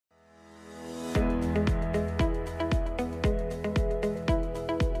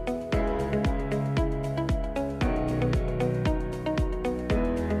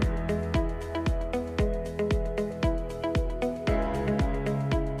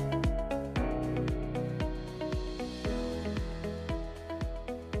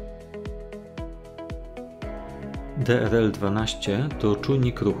DRL-12 to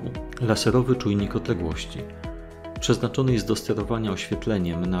czujnik ruchu, laserowy czujnik odległości. Przeznaczony jest do sterowania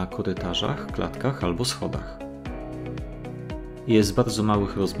oświetleniem na korytarzach, klatkach albo schodach. Jest bardzo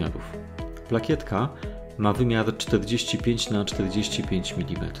małych rozmiarów. Plakietka ma wymiar 45 na 45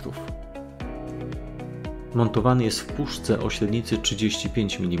 mm. Montowany jest w puszce o średnicy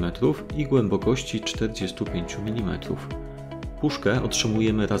 35 mm i głębokości 45 mm. Puszkę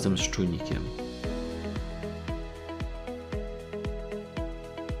otrzymujemy razem z czujnikiem.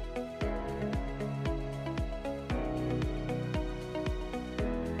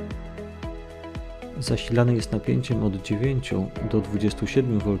 Zasilany jest napięciem od 9 do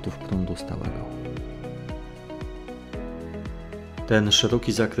 27 V prądu stałego. Ten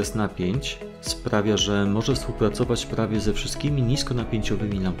szeroki zakres napięć sprawia, że może współpracować prawie ze wszystkimi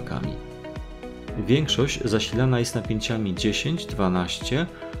niskonapięciowymi lampkami. Większość zasilana jest napięciami 10, 12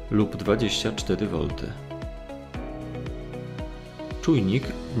 lub 24 V. Czujnik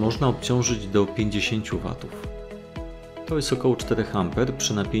można obciążyć do 50 W. To jest około 4 A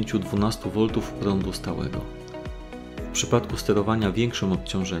przy napięciu 12 V prądu stałego. W przypadku sterowania większym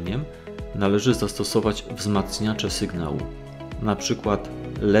obciążeniem należy zastosować wzmacniacze sygnału, np.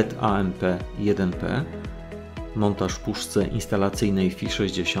 LED AMP 1P, montaż w puszce instalacyjnej Fi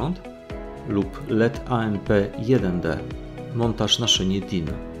 60 lub LED AMP 1D, montaż na szynie DIN,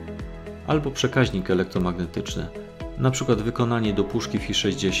 albo przekaźnik elektromagnetyczny, np. wykonanie do puszki Fi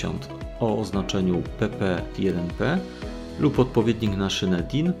 60 o oznaczeniu PP1P lub odpowiednik na szynę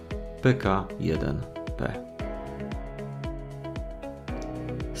DIN PK1P.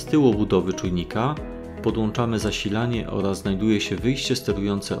 Z tyłu obudowy czujnika podłączamy zasilanie oraz znajduje się wyjście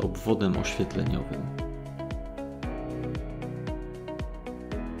sterujące obwodem oświetleniowym.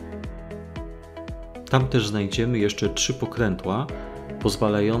 Tam też znajdziemy jeszcze 3 pokrętła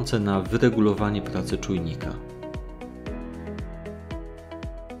pozwalające na wyregulowanie pracy czujnika.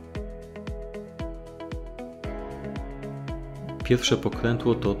 Pierwsze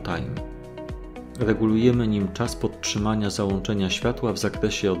pokrętło to TIME. Regulujemy nim czas podtrzymania załączenia światła w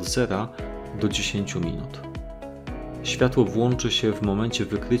zakresie od 0 do 10 minut. Światło włączy się w momencie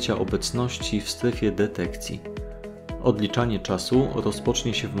wykrycia obecności w strefie detekcji. Odliczanie czasu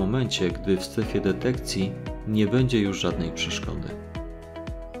rozpocznie się w momencie, gdy w strefie detekcji nie będzie już żadnej przeszkody.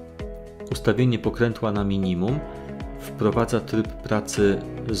 Ustawienie pokrętła na minimum wprowadza tryb pracy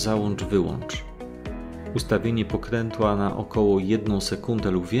załącz-wyłącz. Ustawienie pokrętła na około 1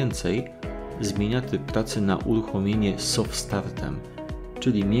 sekundę lub więcej zmienia tryb pracy na uruchomienie soft startem,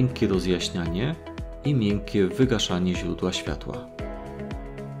 czyli miękkie rozjaśnianie i miękkie wygaszanie źródła światła.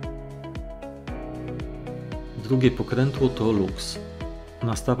 Drugie pokrętło to LUX.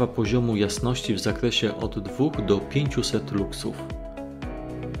 Nastawa poziomu jasności w zakresie od 2 do 500 luksów.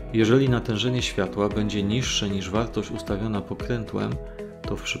 Jeżeli natężenie światła będzie niższe niż wartość ustawiona pokrętłem,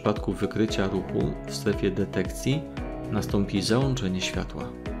 to w przypadku wykrycia ruchu w strefie detekcji nastąpi załączenie światła.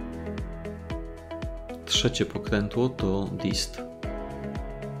 Trzecie pokrętło to DIST.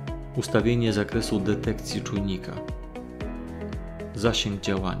 Ustawienie zakresu detekcji czujnika. Zasięg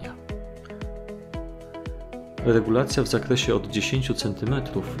działania. Regulacja w zakresie od 10 cm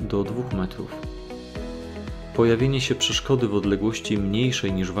do 2 m. Pojawienie się przeszkody w odległości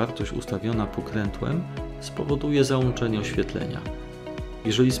mniejszej niż wartość ustawiona pokrętłem spowoduje załączenie oświetlenia,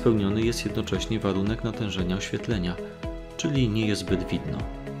 jeżeli spełniony jest jednocześnie warunek natężenia oświetlenia, czyli nie jest zbyt widno.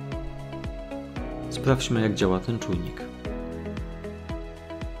 Sprawdźmy, jak działa ten czujnik.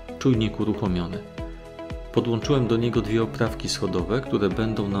 Czujnik uruchomiony. Podłączyłem do niego 2 oprawki schodowe, które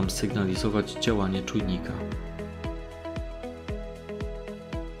będą nam sygnalizować działanie czujnika.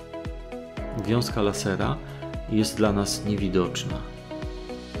 Wiązka lasera jest dla nas niewidoczna.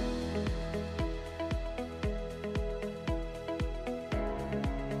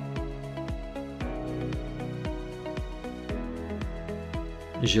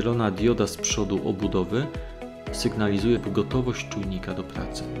 Zielona dioda z przodu obudowy sygnalizuje gotowość czujnika do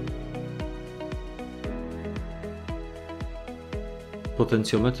pracy.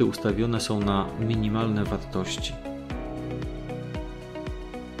 Potencjometry ustawione są na minimalne wartości.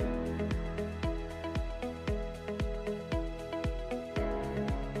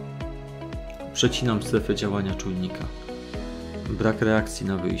 Przecinam strefę działania czujnika. Brak reakcji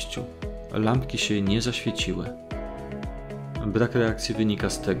na wyjściu. Lampki się nie zaświeciły. Brak reakcji wynika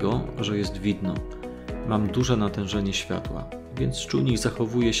z tego, że jest widno. Mam duże natężenie światła, więc czujnik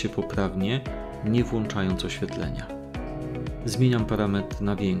zachowuje się poprawnie, nie włączając oświetlenia. Zmieniam parametr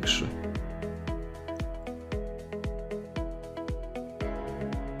na większy.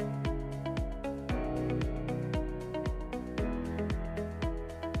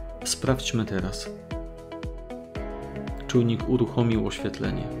 Sprawdźmy teraz. Czujnik uruchomił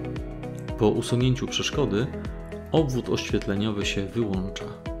oświetlenie. Po usunięciu przeszkody obwód oświetleniowy się wyłącza.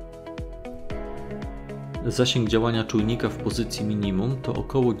 Zasięg działania czujnika w pozycji minimum to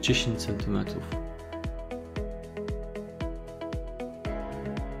około 10 cm.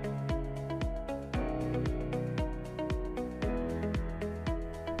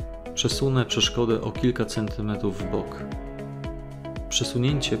 Przesunę przeszkodę o kilka centymetrów w bok.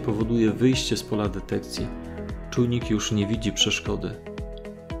 Przesunięcie powoduje wyjście z pola detekcji. Czujnik już nie widzi przeszkody.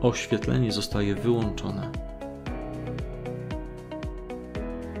 Oświetlenie zostaje wyłączone.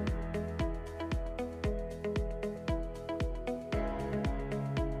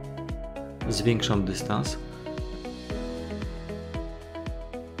 Zwiększam dystans.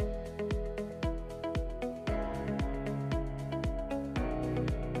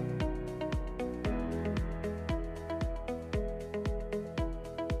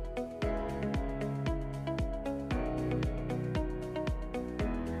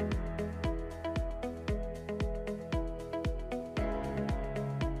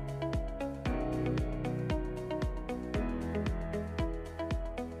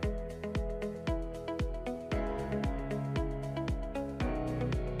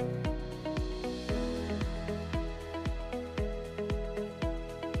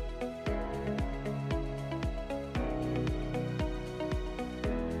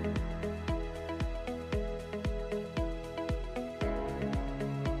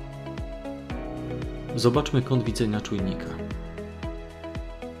 Zobaczmy kąt widzenia czujnika.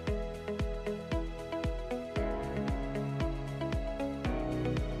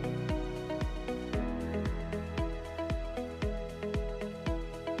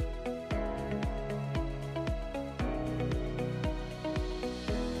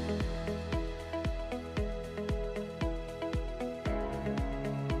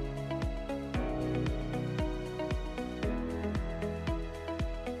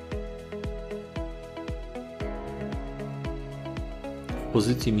 W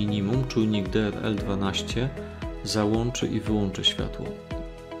pozycji minimum czujnik DRL-12 załączy i wyłączy światło.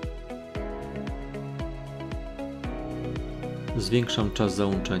 Zwiększam czas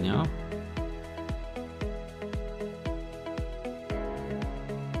załączenia.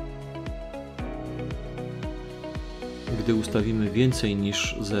 Gdy ustawimy więcej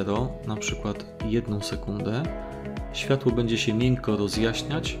niż 0, na przykład 1 sekundę, światło będzie się miękko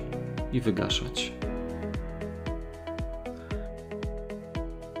rozjaśniać i wygaszać.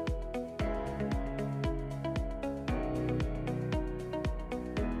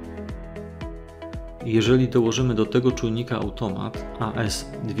 Jeżeli dołożymy do tego czujnika automat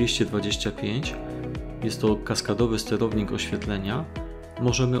AS225, jest to kaskadowy sterownik oświetlenia,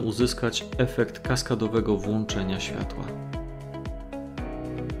 możemy uzyskać efekt kaskadowego włączenia światła.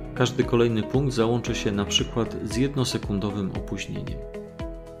 Każdy kolejny punkt załączy się na przykład z 1-sekundowym opóźnieniem.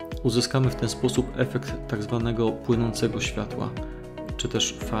 Uzyskamy w ten sposób efekt tzw. płynącego światła, czy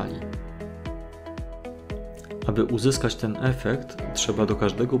też fali. Aby uzyskać ten efekt, trzeba do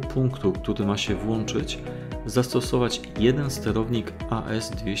każdego punktu, który ma się włączyć, zastosować jeden sterownik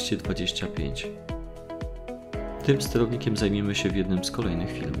AS225. Tym sterownikiem zajmiemy się w jednym z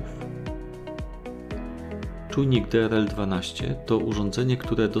kolejnych filmów. Czujnik DRL-12 to urządzenie,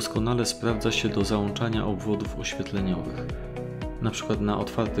 które doskonale sprawdza się do załączania obwodów oświetleniowych, np. na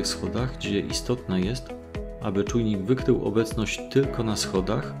otwartych schodach, gdzie istotne jest, aby czujnik wykrył obecność tylko na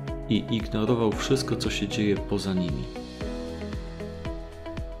schodach i ignorował wszystko, co się dzieje poza nimi.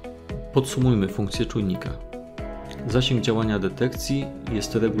 Podsumujmy funkcję czujnika. Zasięg działania detekcji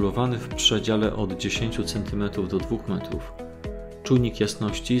jest regulowany w przedziale od 10 cm do 2 metrów. Czujnik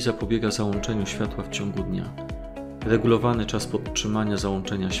jasności zapobiega załączeniu światła w ciągu dnia. Regulowany czas podtrzymania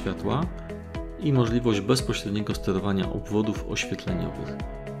załączenia światła i możliwość bezpośredniego sterowania obwodów oświetleniowych.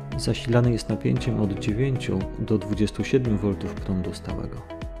 Zasilany jest napięciem od 9 do 27 V prądu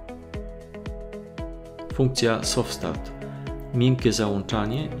stałego. Funkcja Soft Start. Miękkie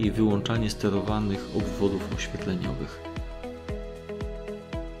załączanie i wyłączanie sterowanych obwodów oświetleniowych.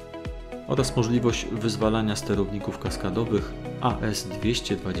 Oraz możliwość wyzwalania sterowników kaskadowych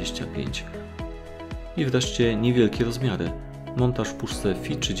AS225. I wreszcie niewielkie rozmiary. Montaż w puszce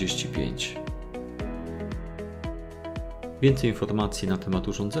FI35. Więcej informacji na temat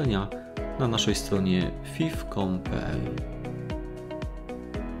urządzenia na naszej stronie fif.com.pl.